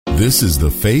This is the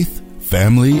Faith,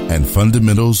 Family, and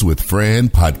Fundamentals with Fran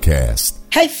podcast.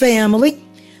 Hey, family.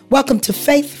 Welcome to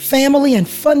Faith, Family, and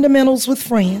Fundamentals with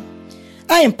Fran.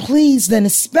 I am pleased and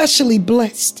especially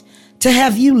blessed to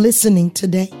have you listening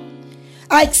today.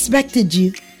 I expected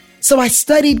you, so I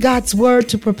studied God's Word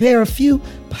to prepare a few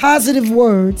positive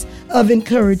words of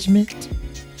encouragement.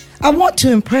 I want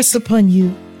to impress upon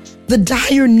you the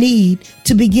dire need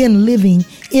to begin living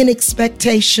in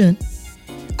expectation.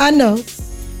 I know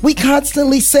we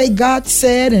constantly say God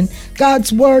said and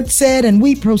God's Word said, and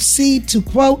we proceed to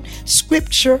quote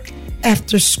scripture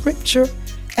after scripture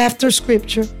after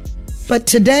scripture. But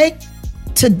today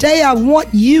I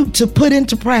want you to put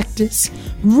into practice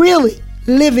really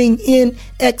living in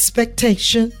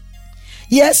expectation.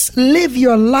 Yes, live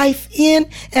your life in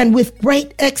and with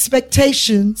great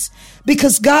expectations,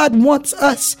 because God wants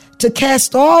us to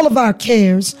cast all of our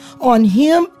cares on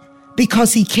Him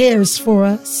because He cares for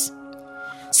us.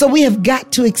 So we have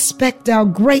got to expect our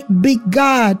great big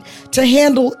God to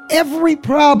handle every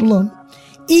problem,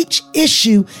 each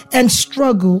issue and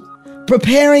struggle,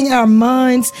 preparing our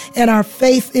minds and our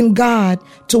faith in God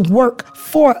to work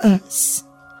for us.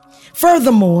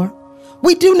 Furthermore,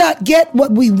 we do not get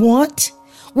what we want.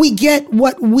 We get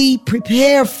what we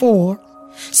prepare for.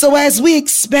 So as we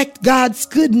expect God's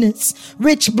goodness,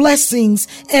 rich blessings,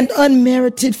 and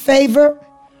unmerited favor,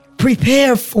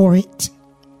 prepare for it.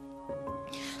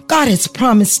 God has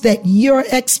promised that your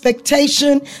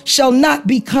expectation shall not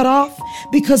be cut off,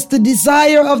 because the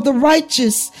desire of the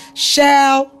righteous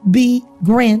shall be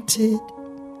granted.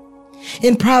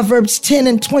 In Proverbs 10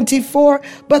 and 24,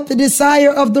 but the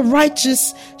desire of the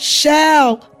righteous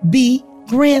shall be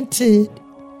granted.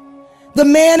 The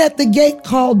man at the gate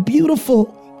called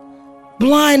Beautiful,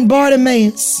 blind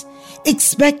Bartimaeus,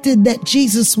 expected that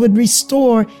Jesus would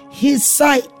restore his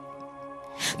sight.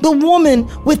 The woman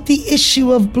with the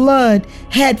issue of blood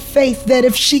had faith that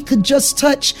if she could just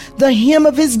touch the hem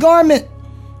of his garment,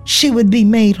 she would be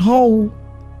made whole.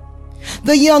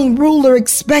 The young ruler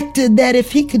expected that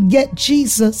if he could get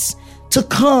Jesus to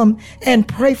come and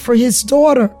pray for his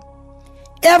daughter,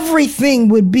 everything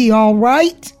would be all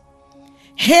right.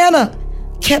 Hannah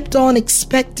kept on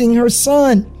expecting her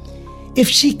son if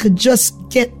she could just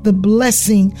get the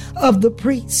blessing of the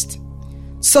priest.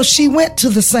 So she went to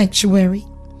the sanctuary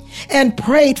and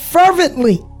prayed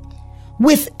fervently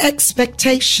with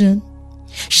expectation.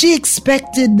 She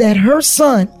expected that her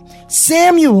son,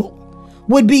 Samuel,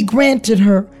 would be granted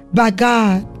her by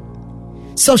God.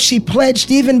 So she pledged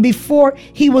even before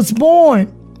he was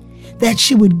born that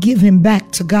she would give him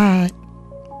back to God.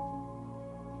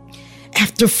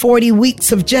 After 40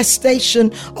 weeks of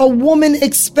gestation, a woman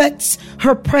expects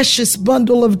her precious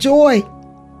bundle of joy.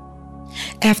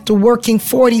 After working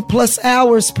 40 plus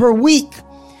hours per week,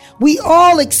 we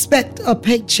all expect a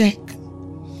paycheck.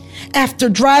 After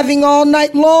driving all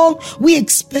night long, we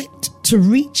expect to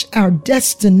reach our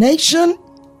destination.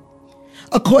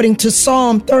 According to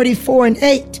Psalm 34 and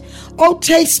 8, "Oh,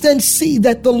 taste and see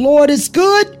that the Lord is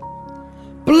good.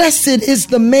 Blessed is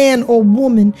the man or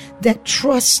woman that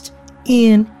trusts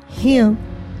in Him."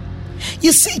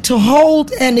 You see, to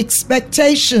hold an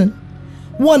expectation,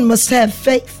 one must have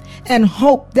faith and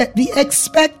hope that the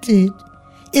expected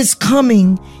is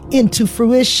coming into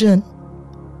fruition.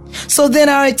 So then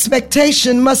our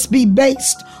expectation must be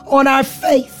based on our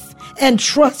faith and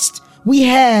trust we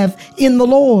have in the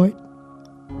Lord.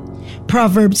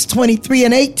 Proverbs 23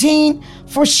 and 18,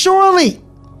 "For surely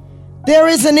there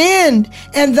is an end,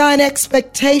 and thine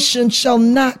expectation shall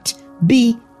not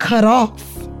be cut off."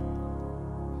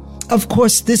 Of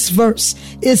course, this verse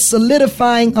is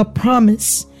solidifying a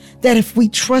promise that if we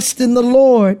trust in the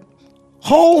Lord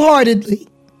wholeheartedly,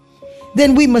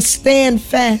 then we must stand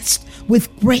fast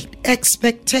with great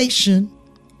expectation,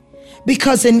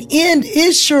 because an end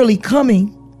is surely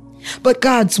coming, but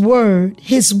God's word,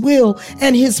 His will,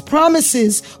 and His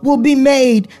promises will be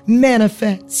made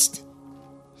manifest.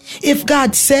 If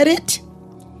God said it,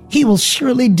 He will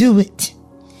surely do it.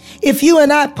 If you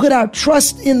and I put our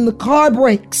trust in the car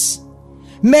brakes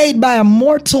made by a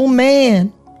mortal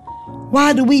man,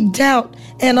 why do we doubt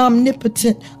an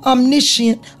omnipotent,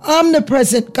 omniscient,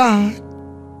 omnipresent God?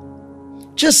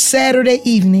 Just Saturday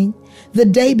evening, the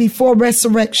day before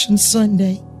Resurrection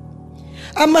Sunday,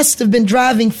 I must have been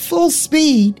driving full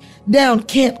speed down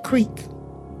Camp Creek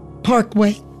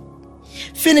Parkway,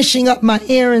 finishing up my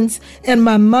errands, and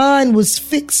my mind was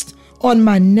fixed on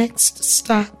my next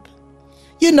stop.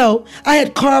 You know, I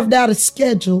had carved out a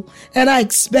schedule, and I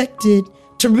expected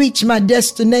to reach my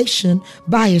destination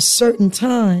by a certain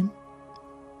time.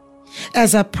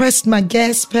 As I pressed my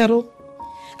gas pedal,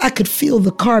 I could feel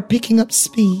the car picking up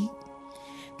speed.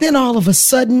 Then all of a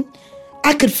sudden,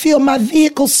 I could feel my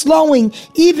vehicle slowing,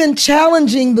 even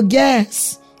challenging the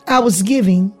gas I was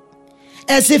giving,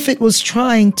 as if it was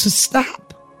trying to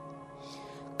stop.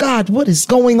 God, what is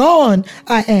going on?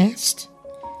 I asked.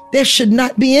 There should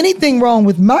not be anything wrong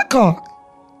with my car.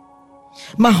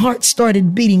 My heart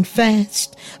started beating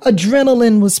fast.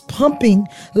 Adrenaline was pumping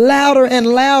louder and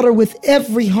louder with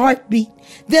every heartbeat.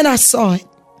 Then I saw it.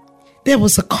 There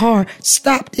was a car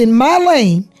stopped in my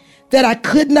lane that I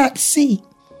could not see,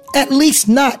 at least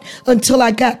not until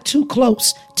I got too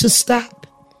close to stop,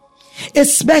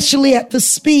 especially at the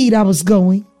speed I was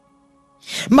going.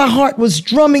 My heart was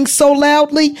drumming so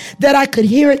loudly that I could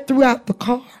hear it throughout the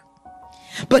car.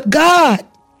 But God,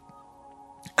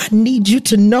 I need you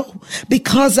to know,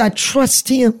 because I trust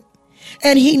him,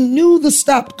 and he knew the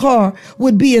stopped car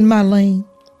would be in my lane.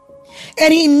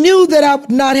 And he knew that I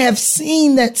would not have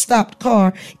seen that stopped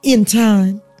car in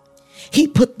time. He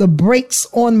put the brakes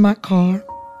on my car.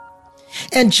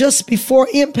 And just before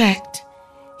impact,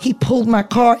 he pulled my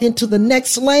car into the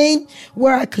next lane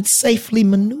where I could safely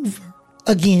maneuver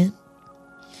again.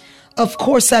 Of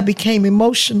course, I became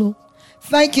emotional,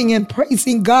 thanking and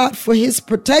praising God for his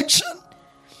protection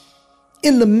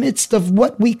in the midst of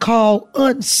what we call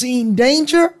unseen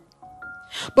danger.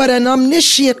 But an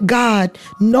omniscient God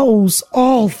knows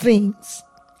all things.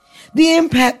 The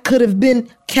impact could have been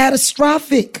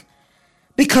catastrophic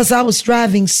because I was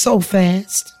driving so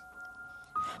fast.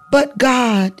 But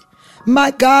God,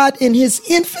 my God, in his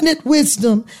infinite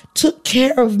wisdom, took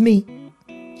care of me.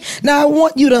 Now, I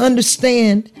want you to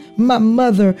understand, my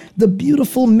mother, the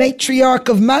beautiful matriarch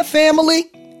of my family,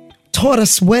 taught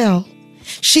us well.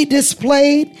 She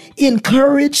displayed,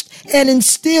 encouraged, and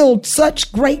instilled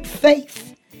such great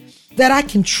faith that I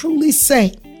can truly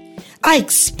say I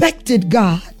expected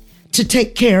God to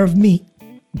take care of me.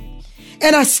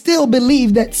 And I still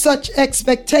believe that such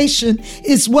expectation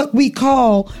is what we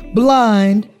call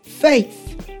blind faith.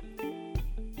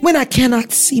 When I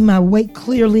cannot see my way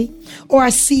clearly, or I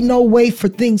see no way for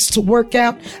things to work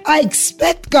out, I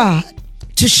expect God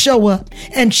to show up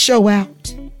and show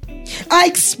out. I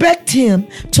expect him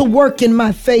to work in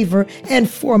my favor and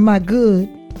for my good.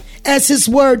 As his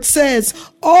word says,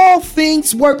 all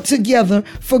things work together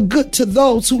for good to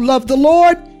those who love the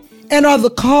Lord and are the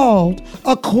called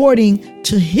according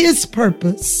to his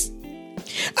purpose.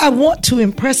 I want to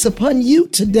impress upon you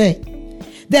today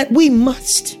that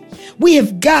we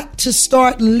have got to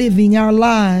start living our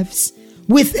lives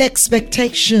with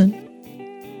expectation.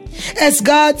 As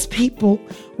God's people,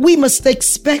 we must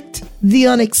expect the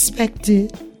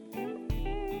unexpected.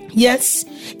 Yes,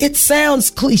 it sounds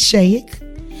cliche,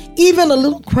 even a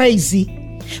little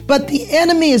crazy, but the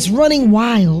enemy is running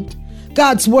wild.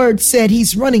 God's word said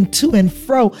he's running to and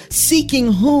fro,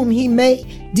 seeking whom he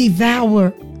may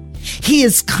devour. He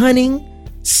is cunning,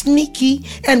 sneaky,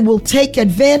 and will take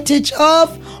advantage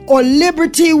of or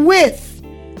liberty with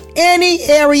any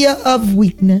area of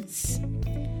weakness.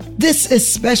 This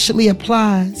especially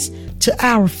applies to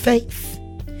our faith.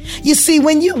 You see,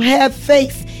 when you have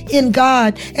faith in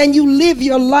God and you live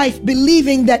your life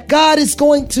believing that God is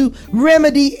going to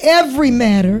remedy every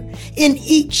matter in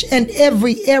each and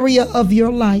every area of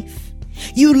your life,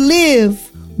 you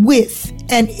live with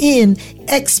and in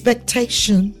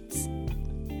expectations.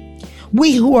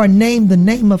 We who are named the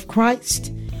name of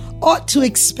Christ ought to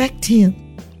expect him.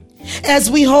 As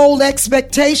we hold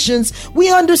expectations,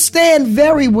 we understand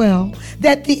very well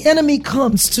that the enemy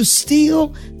comes to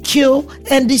steal, kill,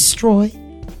 and destroy.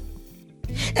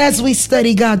 As we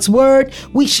study God's word,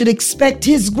 we should expect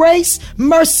his grace,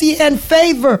 mercy, and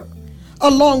favor,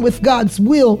 along with God's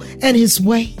will and his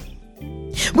way.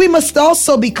 We must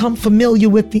also become familiar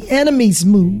with the enemy's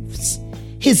moves,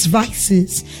 his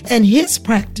vices, and his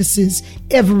practices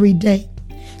every day.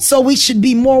 So we should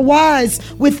be more wise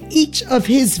with each of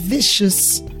his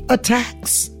vicious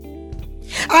attacks.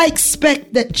 I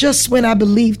expect that just when I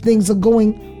believe things are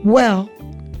going well,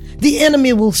 the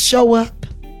enemy will show up.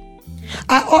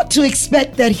 I ought to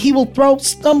expect that he will throw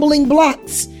stumbling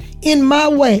blocks in my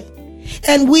way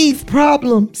and weave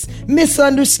problems,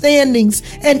 misunderstandings,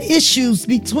 and issues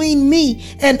between me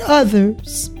and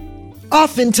others.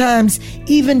 Oftentimes,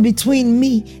 even between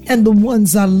me and the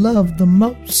ones I love the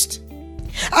most.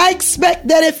 I expect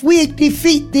that if we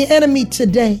defeat the enemy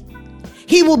today,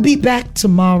 he will be back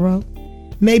tomorrow,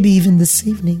 maybe even this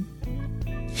evening.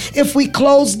 If we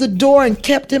closed the door and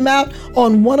kept him out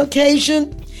on one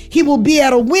occasion, he will be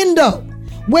at a window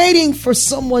waiting for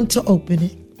someone to open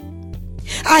it.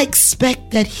 I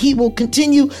expect that he will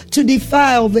continue to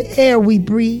defile the air we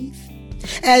breathe.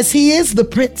 As he is the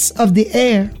prince of the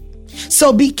air,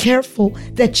 So be careful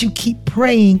that you keep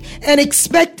praying and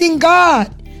expecting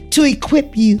God to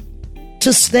equip you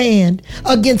to stand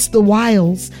against the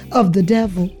wiles of the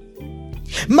devil.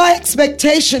 My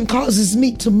expectation causes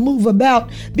me to move about,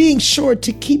 being sure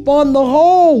to keep on the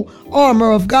whole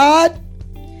armor of God,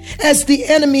 as the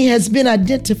enemy has been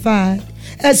identified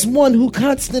as one who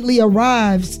constantly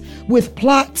arrives with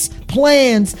plots,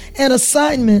 plans, and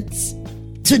assignments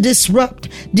to disrupt,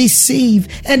 deceive,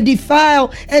 and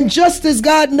defile. And just as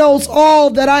God knows all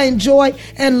that I enjoy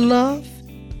and love,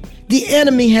 the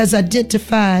enemy has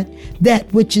identified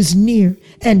that which is near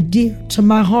and dear to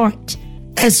my heart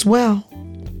as well.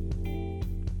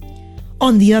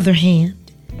 On the other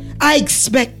hand, I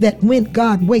expect that when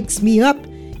God wakes me up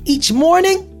each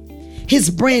morning, His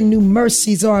brand new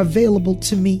mercies are available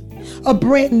to me. A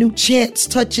brand new chance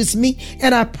touches me,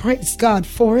 and I praise God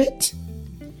for it.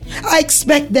 I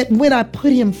expect that when I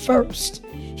put Him first,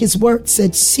 His word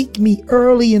said, seek me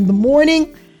early in the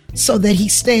morning, so that He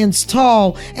stands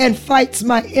tall and fights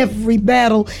my every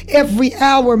battle, every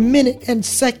hour, minute, and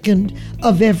second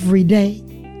of every day.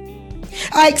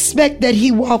 I expect that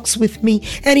He walks with me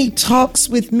and He talks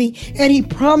with me, and He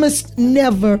promised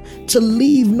never to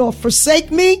leave nor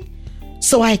forsake me.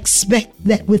 So I expect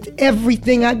that with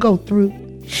everything I go through,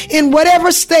 in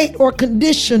whatever state or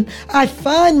condition I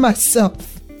find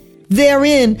myself,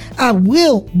 therein I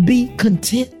will be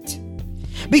content,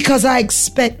 because I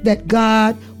expect that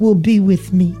God will be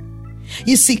with me.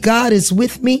 You see, God is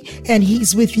with me and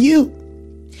He's with you.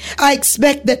 I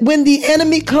expect that when the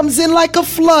enemy comes in like a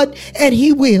flood, and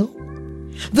he will,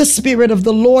 the Spirit of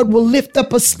the Lord will lift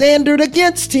up a standard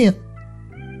against him.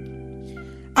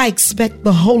 I expect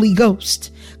the Holy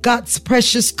Ghost, God's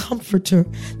precious comforter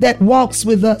that walks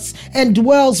with us and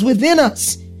dwells within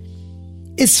us,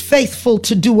 is faithful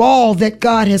to do all that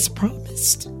God has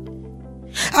promised.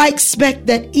 I expect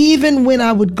that even when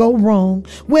I would go wrong,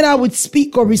 when I would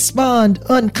speak or respond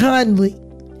unkindly,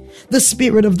 the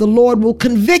Spirit of the Lord will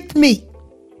convict me,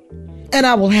 and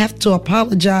I will have to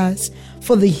apologize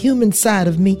for the human side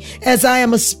of me, as I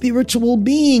am a spiritual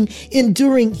being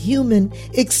enduring human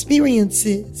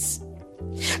experiences.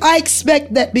 I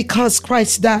expect that because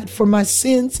Christ died for my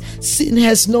sins, sin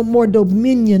has no more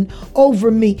dominion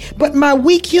over me, but my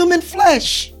weak human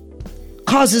flesh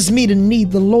causes me to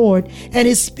need the Lord and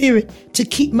His Spirit to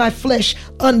keep my flesh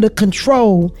under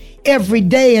control every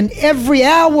day and every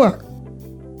hour.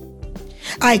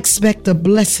 I expect a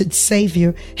blessed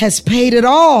Savior has paid it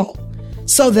all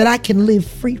so that I can live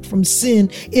free from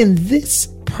sin in this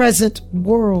present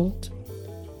world.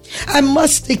 I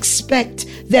must expect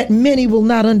that many will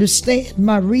not understand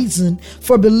my reason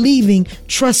for believing,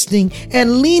 trusting,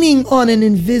 and leaning on an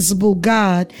invisible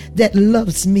God that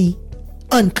loves me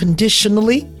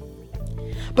unconditionally.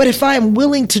 But if I am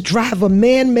willing to drive a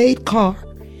man-made car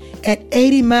at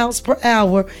 80 miles per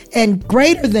hour and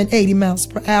greater than 80 miles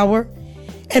per hour,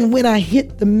 and when I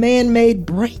hit the man-made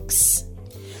brakes,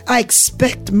 I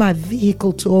expect my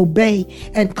vehicle to obey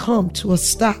and come to a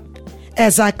stop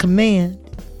as I command.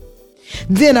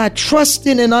 Then I trust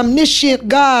in an omniscient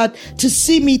God to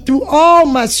see me through all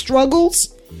my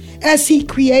struggles, as He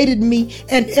created me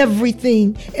and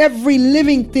everything, every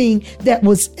living thing that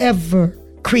was ever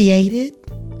created.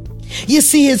 You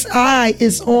see, His eye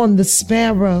is on the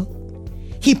sparrow.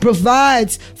 He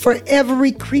provides for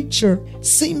every creature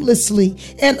seamlessly,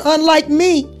 and unlike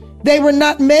me, they were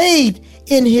not made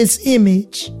in His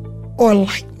image or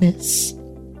likeness.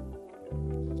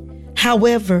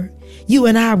 However, you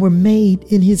and I were made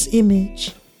in His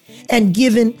image and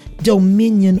given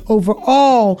dominion over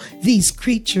all these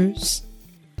creatures.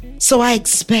 So I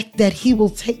expect that He will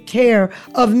take care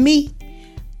of me.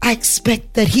 I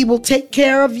expect that He will take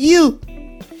care of you.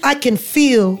 I can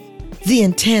feel the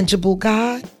intangible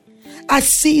God. I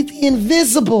see the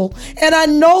invisible, and I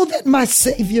know that my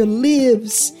Savior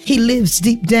lives. He lives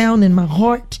deep down in my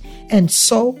heart and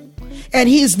soul, and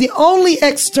He is the only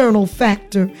external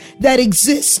factor that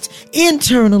exists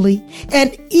internally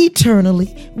and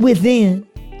eternally within.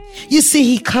 You see,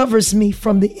 He covers me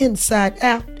from the inside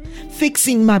out,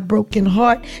 fixing my broken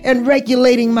heart and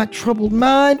regulating my troubled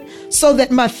mind so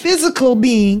that my physical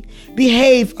being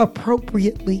behave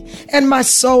appropriately and my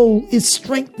soul is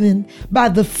strengthened by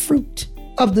the fruit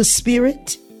of the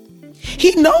Spirit.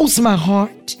 He knows my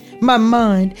heart, my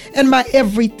mind, and my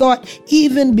every thought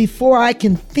even before I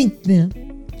can think them.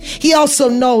 He also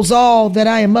knows all that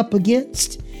I am up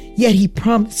against, yet He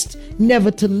promised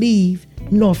never to leave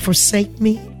nor forsake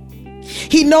me.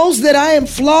 He knows that I am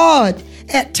flawed.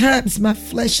 At times my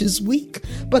flesh is weak,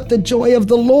 but the joy of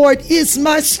the Lord is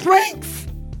my strength.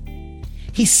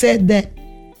 He said that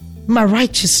my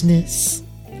righteousness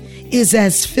is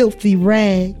as filthy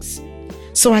rags.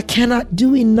 So I cannot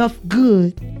do enough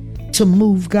good to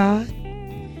move God,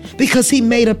 because he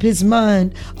made up his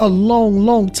mind a long,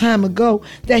 long time ago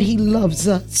that he loves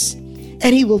us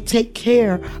and he will take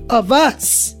care of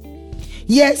us.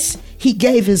 Yes, he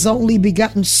gave his only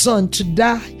begotten son to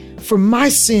die for my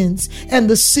sins and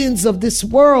the sins of this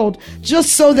world,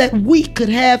 just so that we could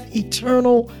have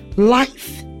eternal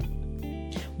life.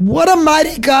 What a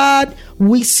mighty God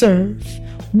we serve.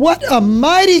 What a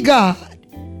mighty God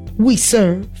we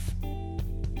serve.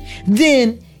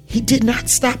 Then he did not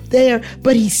stop there,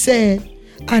 but he said,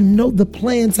 I know the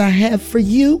plans I have for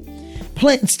you,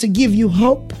 plans to give you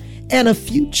hope and a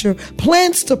future,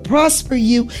 plans to prosper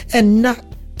you and not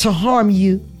to harm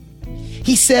you.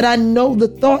 He said, I know the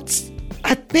thoughts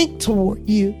I think toward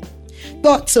you,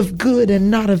 thoughts of good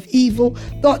and not of evil,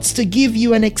 thoughts to give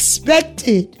you an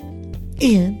expected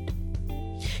end.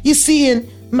 You see, in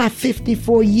my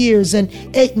 54 years and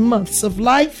 8 months of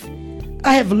life,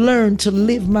 I have learned to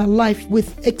live my life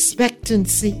with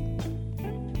expectancy,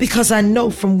 because I know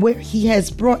from where he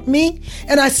has brought me,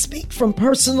 and I speak from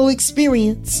personal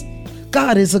experience.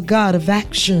 God is a God of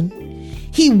action.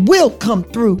 He will come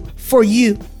through for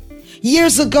you.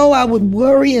 Years ago, I would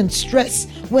worry and stress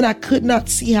when I could not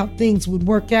see how things would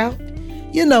work out.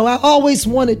 You know, I always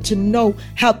wanted to know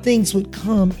how things would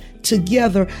come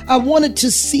together. I wanted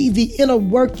to see the inner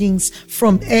workings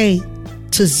from A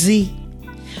to Z.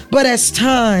 But as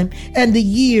time and the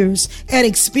years and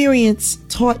experience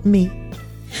taught me,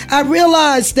 I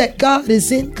realized that God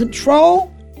is in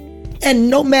control, and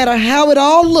no matter how it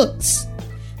all looks,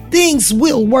 things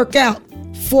will work out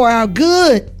for our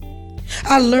good.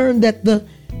 I learned that the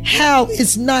how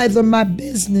is neither my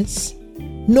business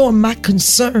nor my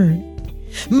concern.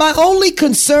 My only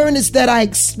concern is that I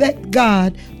expect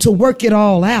God to work it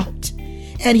all out,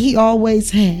 and he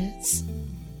always has.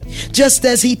 Just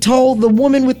as he told the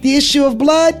woman with the issue of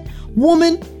blood,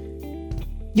 woman,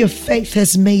 your faith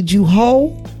has made you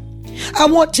whole. I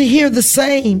want to hear the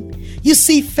same. You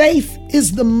see, faith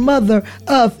is the mother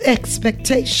of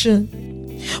expectation.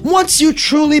 Once you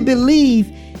truly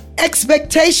believe,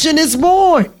 expectation is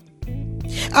born.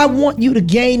 I want you to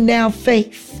gain now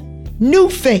faith, new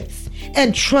faith,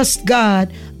 and trust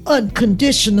God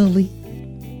unconditionally.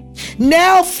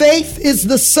 Now faith is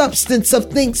the substance of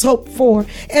things hoped for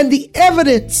and the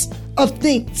evidence of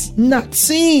things not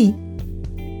seen.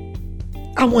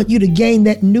 I want you to gain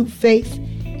that new faith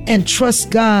and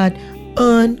trust God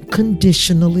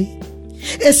unconditionally,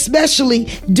 especially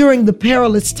during the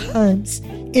perilous times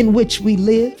in which we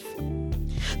live,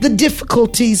 the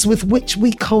difficulties with which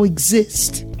we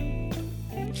coexist.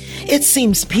 It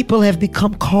seems people have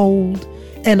become cold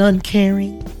and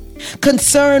uncaring.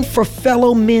 Concern for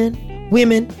fellow men,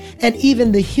 women, and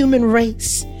even the human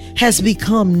race has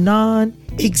become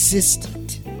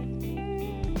non-existent.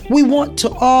 We want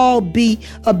to all be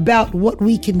about what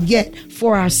we can get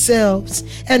for ourselves,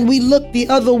 and we look the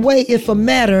other way if a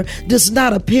matter does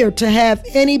not appear to have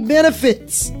any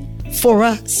benefits for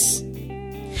us.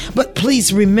 But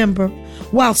please remember,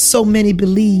 while so many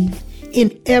believe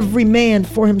in every man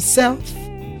for himself,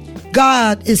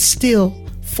 God is still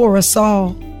for us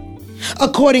all.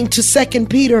 According to 2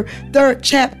 Peter 3rd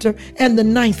chapter and the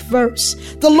 9th verse,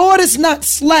 the Lord is not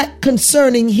slack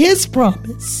concerning his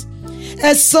promise,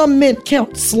 as some men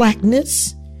count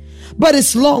slackness, but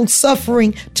is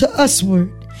long-suffering to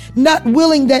usward, not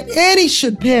willing that any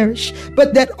should perish,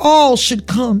 but that all should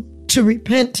come to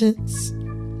repentance.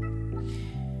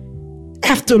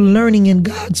 After learning in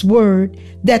God's word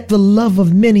that the love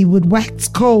of many would wax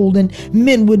cold and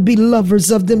men would be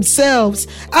lovers of themselves,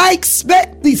 I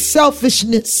expect the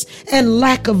selfishness and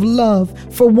lack of love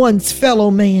for one's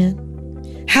fellow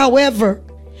man. However,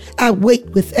 I wait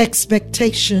with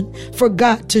expectation for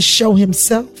God to show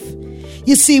himself.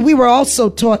 You see, we were also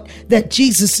taught that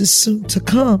Jesus is soon to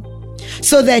come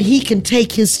so that he can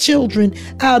take his children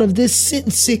out of this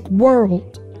sin-sick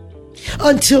world.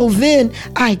 Until then,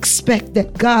 I expect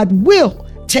that God will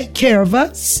take care of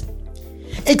us.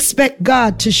 Expect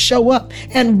God to show up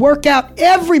and work out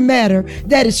every matter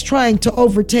that is trying to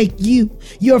overtake you,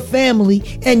 your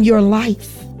family, and your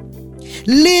life.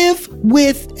 Live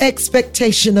with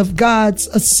expectation of God's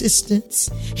assistance,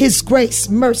 his grace,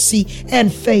 mercy,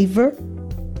 and favor.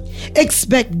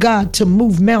 Expect God to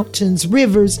move mountains,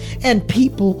 rivers, and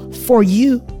people for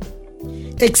you.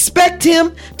 Expect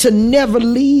him to never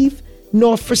leave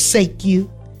nor forsake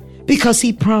you, because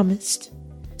he promised.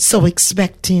 So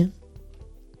expect him.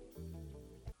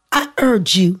 I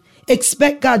urge you,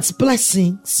 expect God's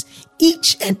blessings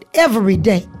each and every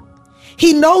day.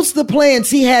 He knows the plans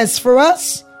he has for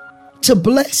us, to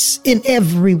bless in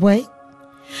every way.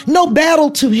 No battle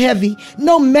too heavy,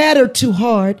 no matter too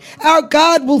hard. Our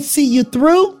God will see you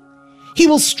through. He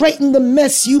will straighten the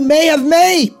mess you may have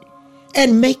made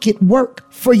and make it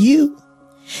work for you.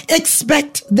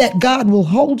 Expect that God will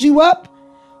hold you up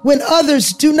when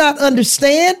others do not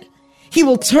understand. He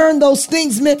will turn those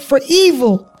things meant for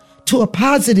evil to a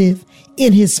positive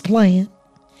in his plan.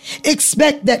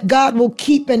 Expect that God will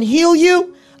keep and heal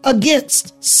you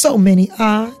against so many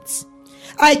odds.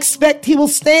 I expect he will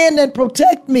stand and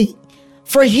protect me.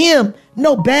 For him,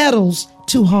 no battle's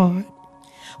too hard.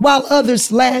 While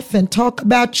others laugh and talk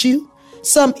about you,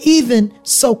 some even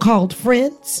so-called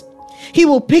friends, he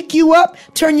will pick you up,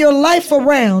 turn your life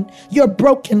around, your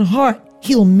broken heart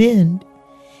he'll mend.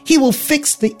 He will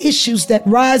fix the issues that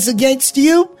rise against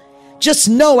you. Just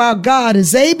know our God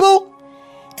is able,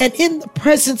 and in the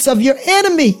presence of your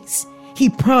enemies, he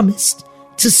promised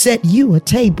to set you a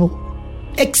table.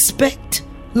 Expect,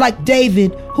 like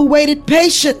David, who waited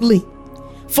patiently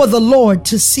for the Lord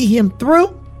to see him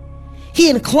through. He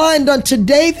inclined unto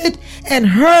David and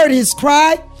heard his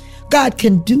cry. God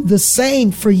can do the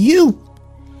same for you.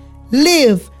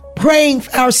 Live praying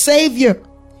for our Savior.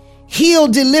 Heal,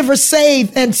 deliver,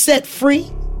 save, and set free.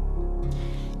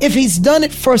 If he's done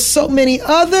it for so many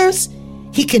others,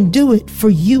 he can do it for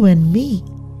you and me.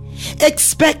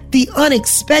 Expect the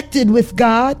unexpected with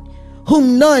God,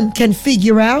 whom none can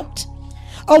figure out.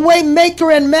 A way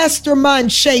maker and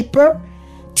mastermind shaper.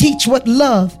 Teach what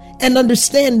love and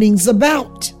understanding's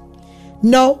about.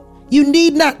 No, you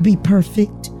need not be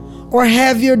perfect or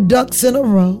have your ducks in a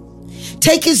row.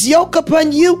 Take his yoke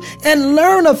upon you and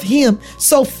learn of him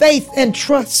so faith and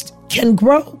trust can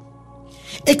grow.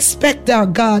 Expect our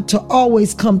God to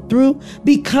always come through,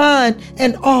 be kind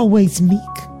and always meek.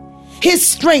 His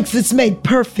strength is made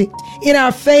perfect in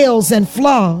our fails and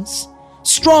flaws,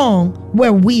 strong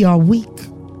where we are weak.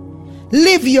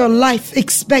 Live your life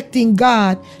expecting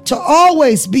God to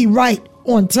always be right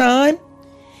on time.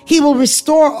 He will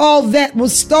restore all that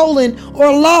was stolen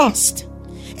or lost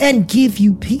and give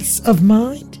you peace of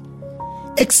mind.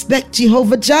 Expect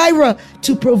Jehovah Jireh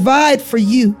to provide for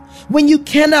you when you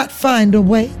cannot find a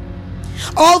way.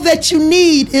 All that you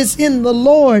need is in the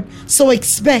Lord, so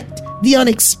expect the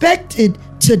unexpected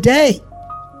today.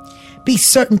 Be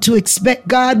certain to expect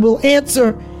God will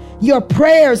answer your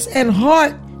prayers and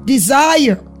heart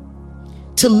desire.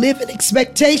 To live in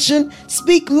expectation,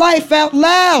 speak life out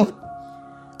loud.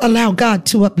 Allow God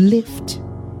to uplift,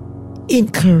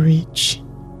 encourage,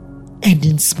 and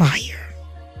inspire.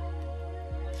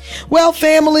 Well,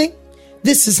 family,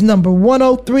 this is number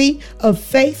 103 of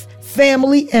Faith,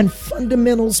 Family, and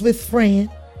Fundamentals with Fran.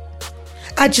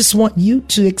 I just want you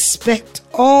to expect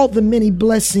all the many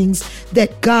blessings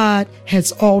that God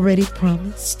has already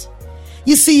promised.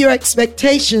 You see, your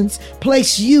expectations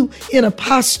place you in a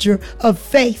posture of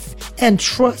faith and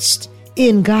trust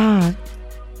in God.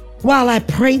 While I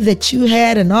pray that you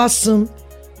had an awesome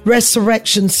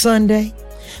Resurrection Sunday,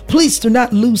 please do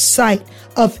not lose sight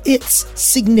of its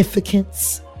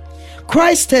significance.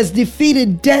 Christ has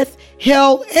defeated death,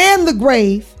 hell, and the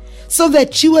grave so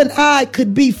that you and I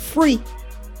could be free.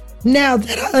 Now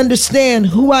that I understand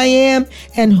who I am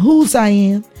and whose I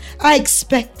am, I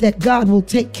expect that God will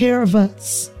take care of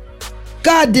us.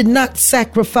 God did not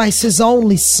sacrifice his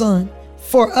only son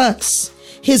for us,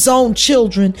 his own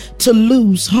children, to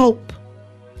lose hope.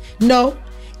 No,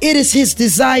 it is his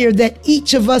desire that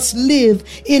each of us live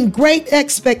in great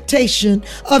expectation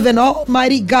of an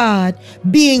almighty God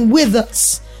being with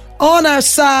us, on our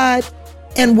side,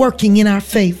 and working in our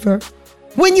favor.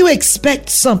 When you expect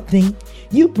something,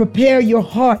 you prepare your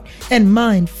heart and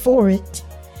mind for it.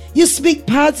 You speak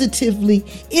positively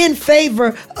in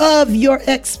favor of your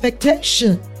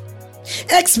expectation.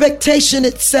 Expectation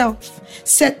itself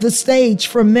set the stage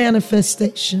for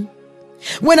manifestation.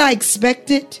 When I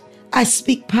expect it, I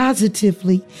speak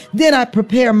positively. Then I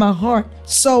prepare my heart,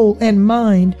 soul, and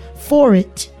mind for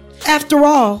it. After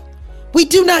all, we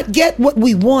do not get what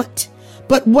we want,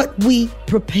 but what we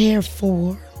prepare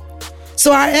for.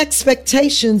 So our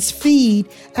expectations feed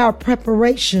our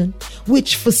preparation,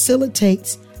 which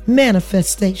facilitates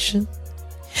manifestation.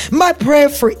 My prayer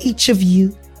for each of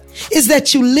you is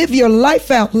that you live your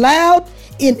life out loud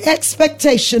in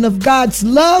expectation of God's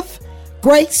love,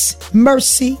 grace,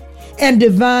 mercy, and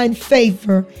divine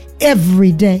favor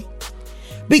every day,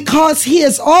 because he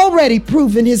has already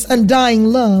proven his undying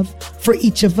love for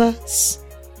each of us.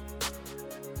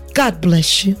 God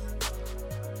bless you.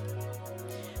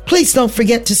 Please don't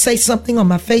forget to say something on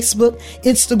my Facebook,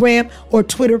 Instagram, or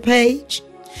Twitter page.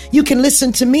 You can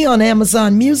listen to me on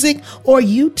Amazon Music or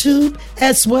YouTube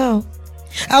as well.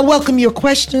 I welcome your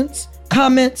questions,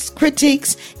 comments,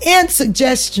 critiques, and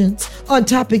suggestions on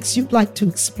topics you'd like to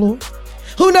explore.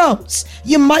 Who knows?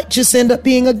 You might just end up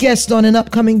being a guest on an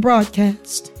upcoming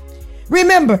broadcast.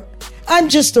 Remember, I'm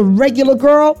just a regular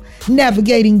girl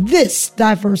navigating this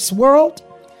diverse world.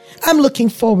 I'm looking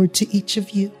forward to each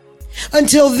of you.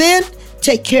 Until then,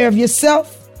 take care of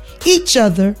yourself, each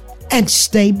other, and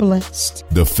stay blessed.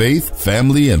 The Faith,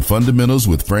 Family, and Fundamentals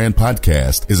with Fran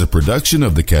podcast is a production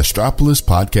of the Castropolis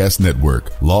Podcast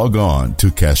Network. Log on to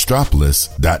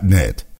castropolis.net.